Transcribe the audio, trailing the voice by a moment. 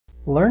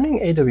Learning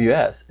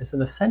AWS is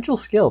an essential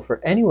skill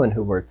for anyone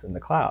who works in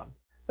the cloud,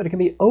 but it can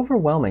be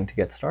overwhelming to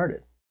get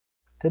started.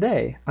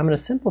 Today, I'm going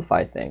to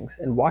simplify things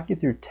and walk you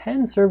through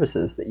 10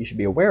 services that you should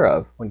be aware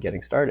of when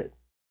getting started.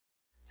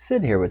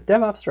 Sid here with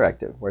DevOps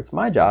Directive, where it's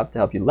my job to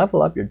help you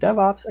level up your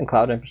DevOps and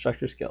cloud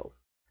infrastructure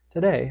skills.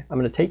 Today, I'm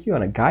going to take you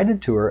on a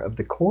guided tour of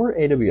the core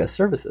AWS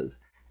services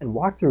and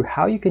walk through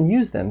how you can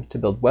use them to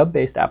build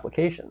web-based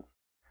applications.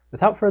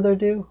 Without further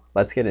ado,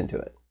 let's get into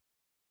it.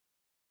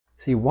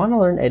 So you want to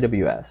learn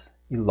AWS,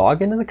 you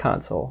log into the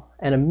console,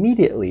 and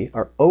immediately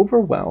are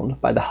overwhelmed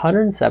by the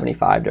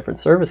 175 different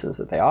services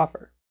that they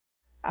offer.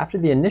 After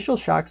the initial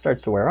shock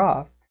starts to wear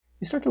off,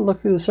 you start to look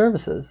through the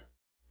services,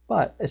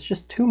 but it's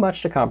just too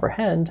much to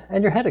comprehend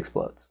and your head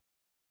explodes.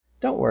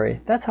 Don't worry,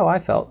 that's how I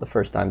felt the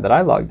first time that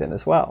I logged in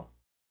as well.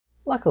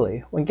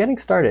 Luckily, when getting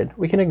started,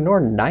 we can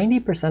ignore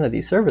 90% of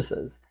these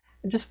services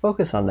and just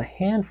focus on the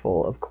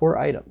handful of core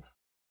items.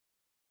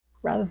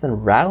 Rather than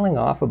rattling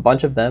off a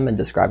bunch of them and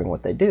describing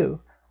what they do,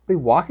 we'll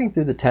be walking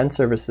through the 10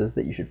 services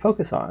that you should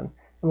focus on,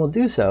 and we'll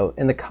do so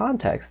in the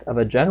context of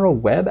a general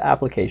web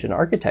application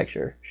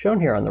architecture shown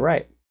here on the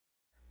right.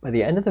 By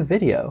the end of the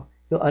video,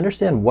 you'll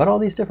understand what all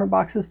these different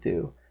boxes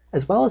do,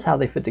 as well as how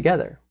they fit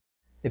together.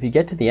 If you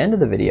get to the end of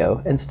the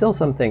video and still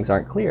some things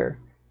aren't clear,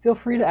 feel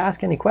free to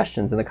ask any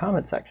questions in the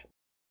comment section.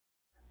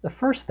 The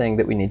first thing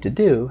that we need to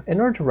do in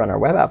order to run our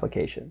web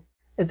application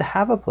is to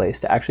have a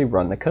place to actually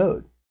run the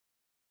code.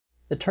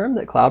 The term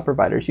that cloud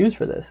providers use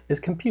for this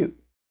is compute.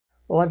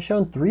 While I've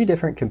shown 3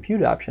 different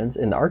compute options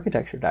in the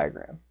architecture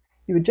diagram,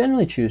 you would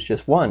generally choose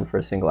just one for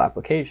a single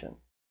application.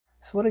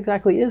 So what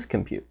exactly is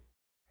compute?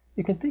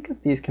 You can think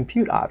of these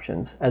compute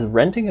options as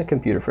renting a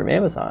computer from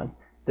Amazon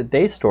that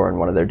they store in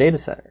one of their data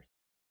centers.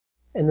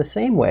 In the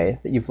same way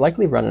that you've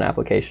likely run an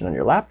application on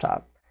your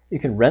laptop, you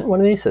can rent one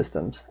of these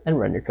systems and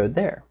run your code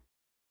there.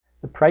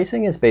 The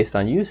pricing is based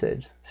on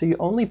usage, so you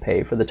only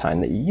pay for the time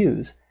that you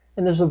use,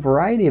 and there's a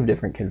variety of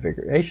different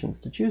configurations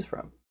to choose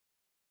from.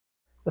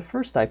 The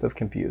first type of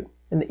compute,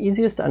 and the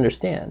easiest to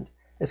understand,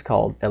 is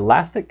called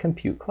Elastic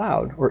Compute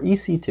Cloud, or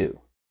EC2.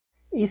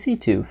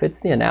 EC2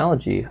 fits the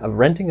analogy of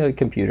renting a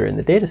computer in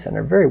the data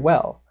center very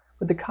well,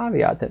 with the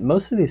caveat that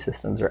most of these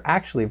systems are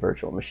actually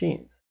virtual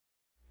machines.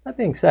 That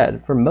being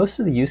said, for most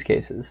of the use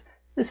cases,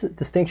 this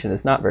distinction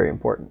is not very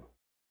important.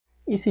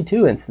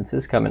 EC2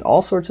 instances come in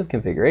all sorts of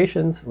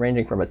configurations,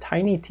 ranging from a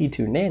tiny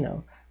T2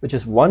 Nano with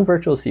just one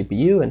virtual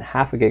CPU and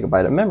half a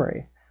gigabyte of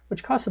memory,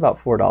 which costs about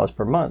 $4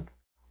 per month,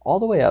 all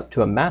the way up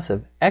to a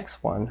massive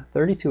X1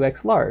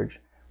 32X large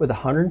with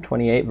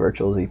 128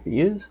 virtual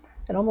GPUs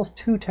and almost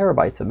 2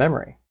 terabytes of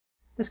memory.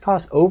 This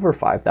costs over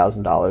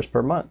 $5,000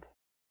 per month.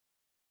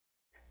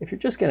 If you're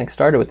just getting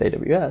started with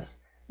AWS,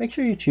 make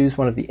sure you choose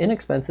one of the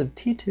inexpensive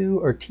T2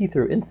 or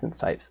T3 instance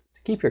types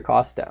to keep your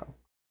costs down.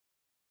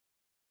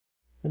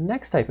 The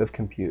next type of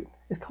compute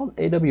is called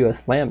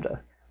AWS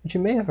Lambda, which you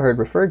may have heard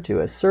referred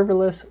to as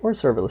serverless or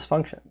serverless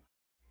functions.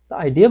 The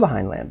idea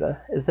behind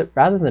Lambda is that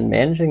rather than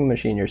managing the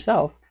machine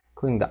yourself,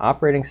 including the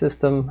operating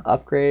system,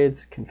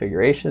 upgrades,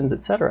 configurations,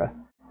 etc.,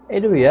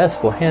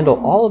 AWS will handle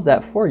all of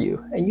that for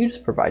you and you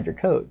just provide your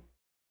code.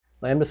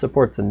 Lambda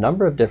supports a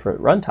number of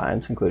different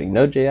runtimes, including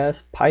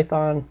Node.js,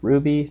 Python,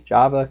 Ruby,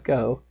 Java,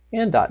 Go,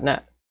 and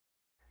 .NET.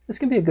 This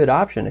can be a good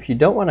option if you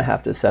don't want to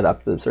have to set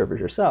up the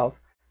servers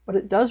yourself, but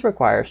it does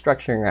require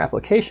structuring your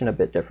application a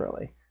bit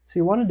differently, so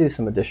you want to do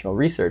some additional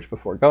research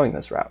before going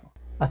this route.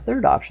 A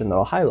third option that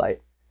I'll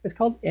highlight is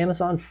called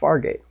Amazon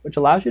Fargate, which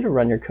allows you to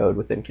run your code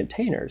within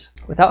containers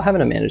without having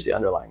to manage the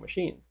underlying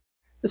machines.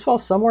 This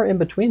falls somewhere in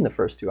between the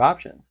first two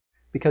options,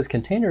 because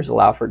containers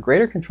allow for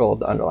greater control of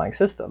the underlying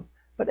system,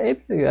 but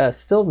AWS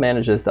still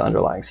manages the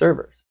underlying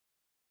servers.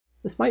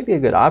 This might be a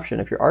good option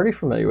if you're already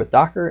familiar with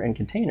Docker and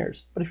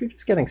containers, but if you're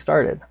just getting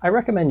started, I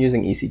recommend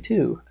using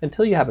EC2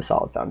 until you have a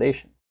solid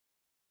foundation.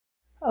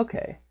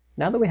 Okay,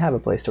 now that we have a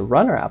place to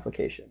run our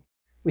application,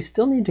 we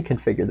still need to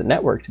configure the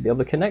network to be able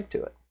to connect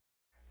to it.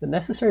 The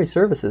necessary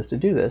services to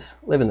do this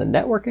live in the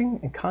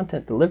networking and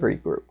content delivery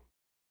group.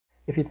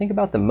 If you think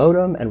about the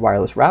modem and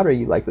wireless router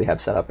you likely have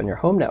set up in your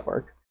home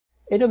network,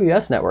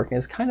 AWS networking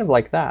is kind of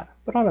like that,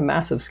 but on a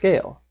massive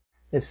scale.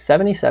 They have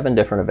 77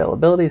 different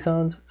availability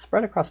zones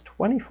spread across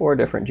 24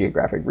 different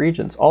geographic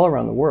regions all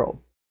around the world.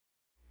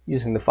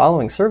 Using the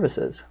following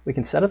services, we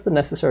can set up the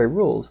necessary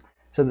rules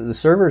so that the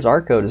servers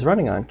our code is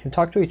running on can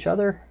talk to each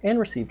other and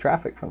receive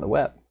traffic from the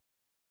web.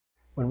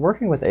 When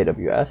working with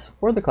AWS,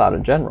 or the cloud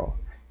in general,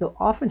 you'll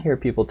often hear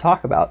people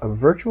talk about a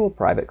virtual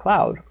private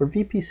cloud, or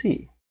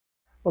VPC.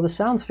 While this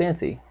sounds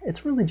fancy,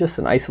 it's really just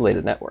an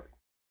isolated network.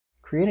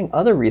 Creating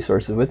other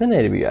resources within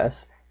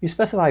AWS, you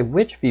specify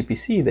which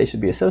VPC they should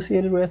be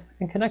associated with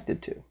and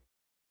connected to.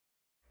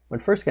 When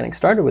first getting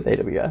started with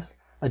AWS,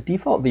 a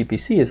default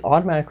VPC is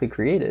automatically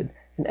created,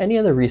 and any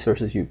other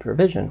resources you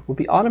provision will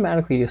be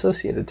automatically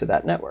associated to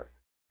that network.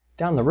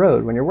 Down the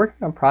road, when you're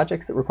working on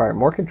projects that require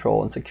more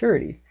control and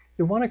security,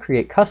 you'll want to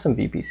create custom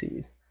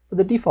VPCs, but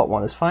the default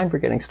one is fine for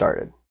getting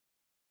started.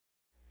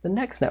 The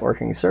next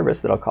networking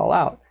service that I'll call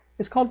out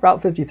is called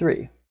Route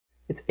 53.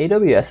 It's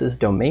AWS's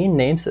Domain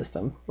Name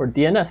System, or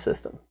DNS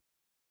system.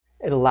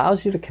 It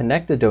allows you to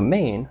connect a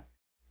domain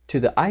to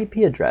the IP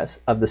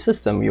address of the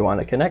system you want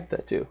to connect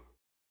it to.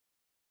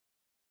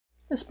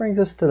 This brings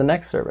us to the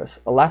next service,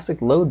 Elastic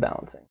Load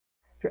Balancing.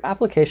 If your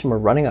application were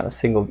running on a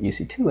single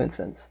EC2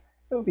 instance,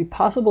 it would be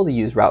possible to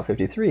use Route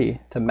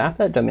 53 to map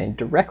that domain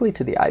directly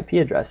to the IP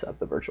address of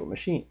the virtual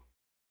machine.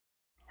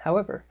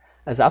 However,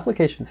 as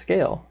applications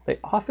scale, they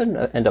often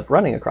end up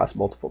running across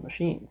multiple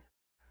machines.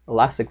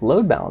 Elastic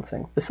Load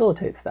Balancing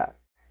facilitates that,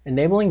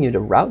 enabling you to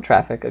route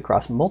traffic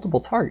across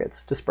multiple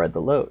targets to spread the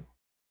load.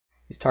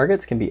 These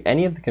targets can be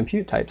any of the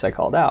compute types I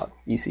called out,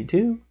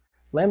 EC2,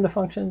 Lambda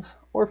functions,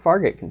 or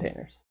Fargate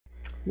containers.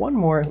 One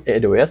more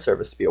AWS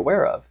service to be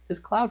aware of is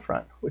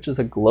Cloudfront, which is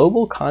a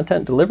global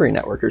content delivery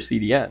network, or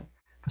CDN.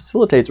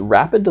 Facilitates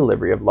rapid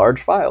delivery of large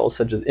files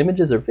such as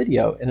images or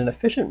video in an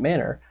efficient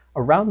manner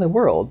around the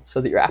world so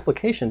that your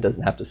application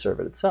doesn't have to serve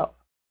it itself.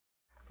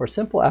 For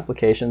simple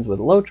applications with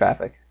low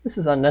traffic, this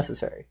is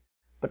unnecessary,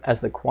 but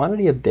as the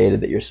quantity of data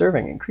that you're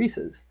serving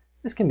increases,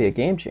 this can be a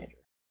game changer.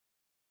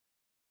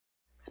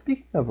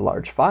 Speaking of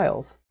large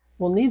files,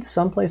 we'll need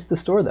someplace to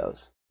store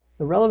those.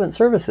 The relevant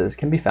services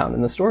can be found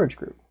in the storage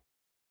group.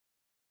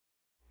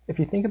 If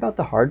you think about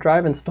the hard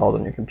drive installed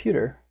on your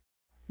computer,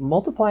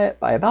 multiply it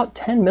by about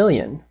 10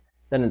 million,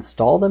 then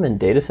install them in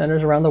data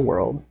centers around the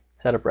world,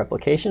 set up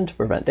replication to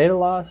prevent data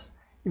loss,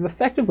 you've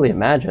effectively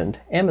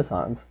imagined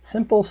Amazon's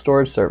Simple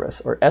Storage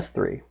Service, or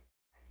S3.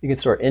 You can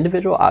store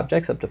individual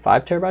objects up to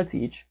 5 terabytes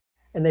each,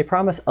 and they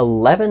promise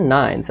 11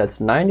 nines, that's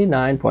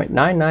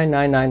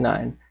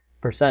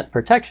 99.99999%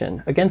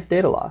 protection against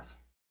data loss.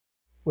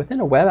 Within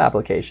a web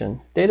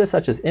application, data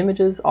such as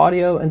images,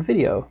 audio, and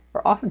video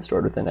are often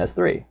stored within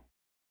S3.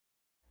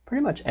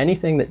 Pretty much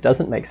anything that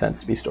doesn't make sense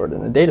to be stored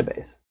in a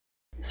database.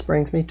 This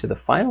brings me to the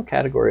final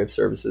category of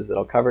services that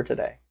I'll cover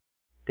today,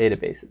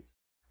 databases.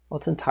 While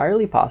it's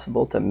entirely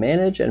possible to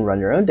manage and run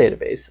your own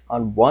database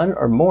on one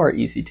or more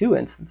EC2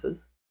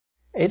 instances,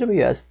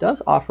 AWS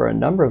does offer a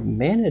number of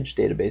managed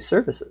database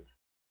services,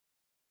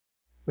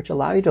 which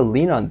allow you to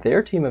lean on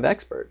their team of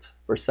experts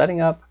for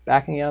setting up,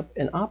 backing up,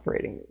 and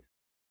operating these.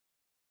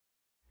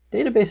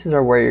 Databases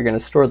are where you're going to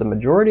store the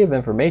majority of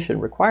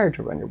information required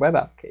to run your web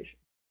application.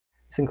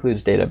 This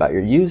includes data about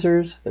your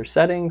users, their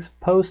settings,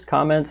 posts,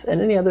 comments, and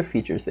any other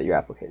features that your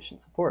application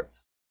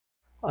supports.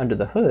 Under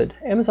the hood,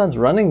 Amazon's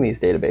running these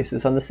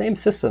databases on the same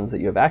systems that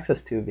you have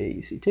access to via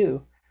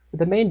EC2, with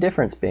the main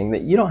difference being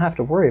that you don't have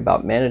to worry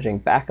about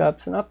managing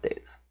backups and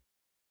updates.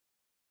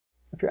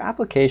 If your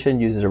application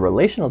uses a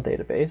relational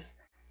database,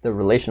 the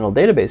Relational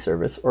Database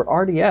Service, or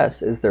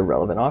RDS, is their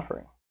relevant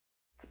offering.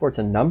 It supports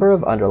a number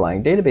of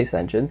underlying database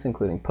engines,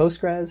 including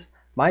Postgres,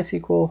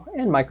 MySQL,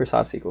 and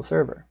Microsoft SQL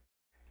Server,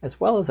 as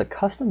well as a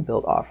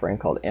custom-built offering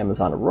called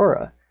Amazon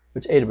Aurora,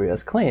 which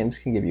AWS claims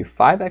can give you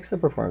 5x the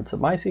performance of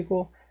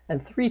MySQL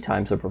and 3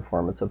 times the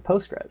performance of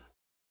Postgres.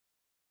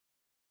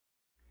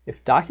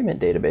 If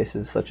document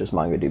databases such as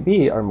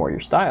MongoDB are more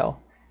your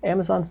style,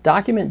 Amazon's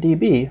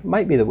DocumentDB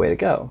might be the way to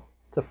go.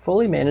 It's a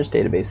fully managed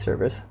database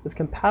service that's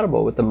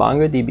compatible with the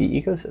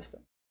MongoDB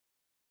ecosystem.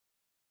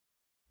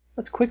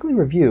 Let's quickly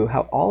review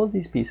how all of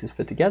these pieces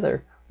fit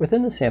together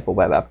within the sample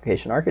web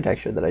application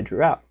architecture that I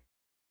drew out.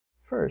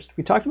 First,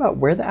 we talked about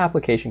where the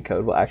application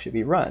code will actually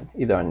be run,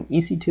 either on an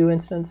EC2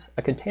 instance,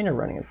 a container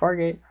running in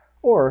Fargate,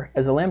 or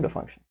as a Lambda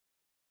function.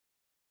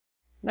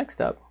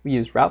 Next up, we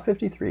used Route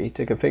 53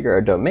 to configure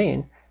our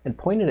domain and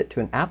pointed it to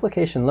an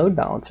application load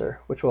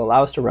balancer, which will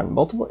allow us to run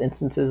multiple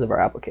instances of our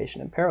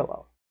application in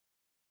parallel.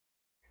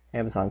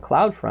 Amazon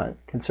Cloudfront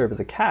can serve as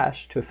a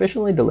cache to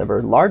efficiently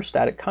deliver large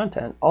static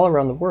content all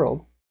around the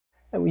world,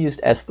 and we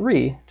used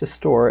S3 to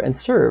store and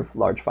serve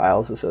large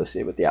files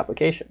associated with the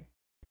application.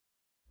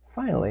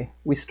 Finally,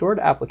 we stored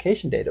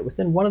application data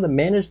within one of the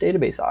managed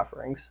database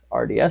offerings,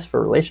 RDS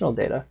for relational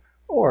data,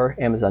 or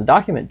Amazon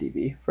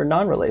DocumentDB for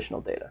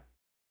non-relational data.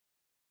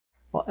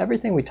 While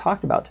everything we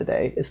talked about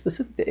today is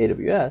specific to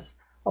AWS,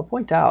 I'll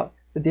point out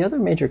that the other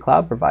major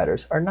cloud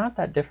providers are not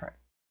that different.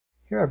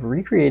 Here I've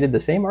recreated the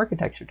same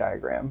architecture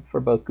diagram for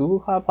both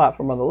Google Cloud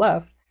Platform on the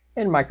left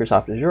and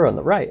Microsoft Azure on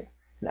the right,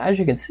 and as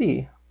you can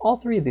see, all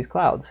 3 of these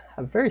clouds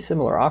have very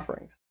similar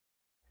offerings.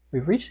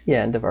 We've reached the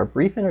end of our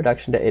brief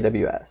introduction to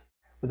AWS.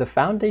 With a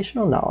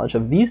foundational knowledge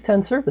of these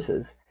 10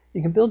 services,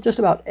 you can build just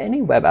about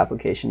any web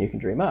application you can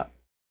dream up.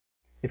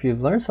 If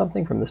you've learned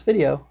something from this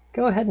video,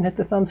 go ahead and hit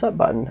the thumbs up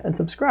button and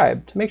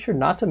subscribe to make sure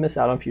not to miss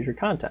out on future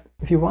content.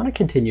 If you want to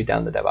continue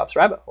down the DevOps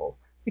rabbit hole,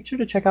 make sure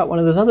to check out one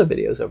of those other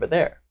videos over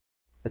there.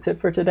 That's it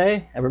for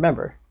today, and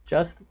remember,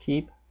 just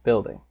keep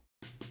building.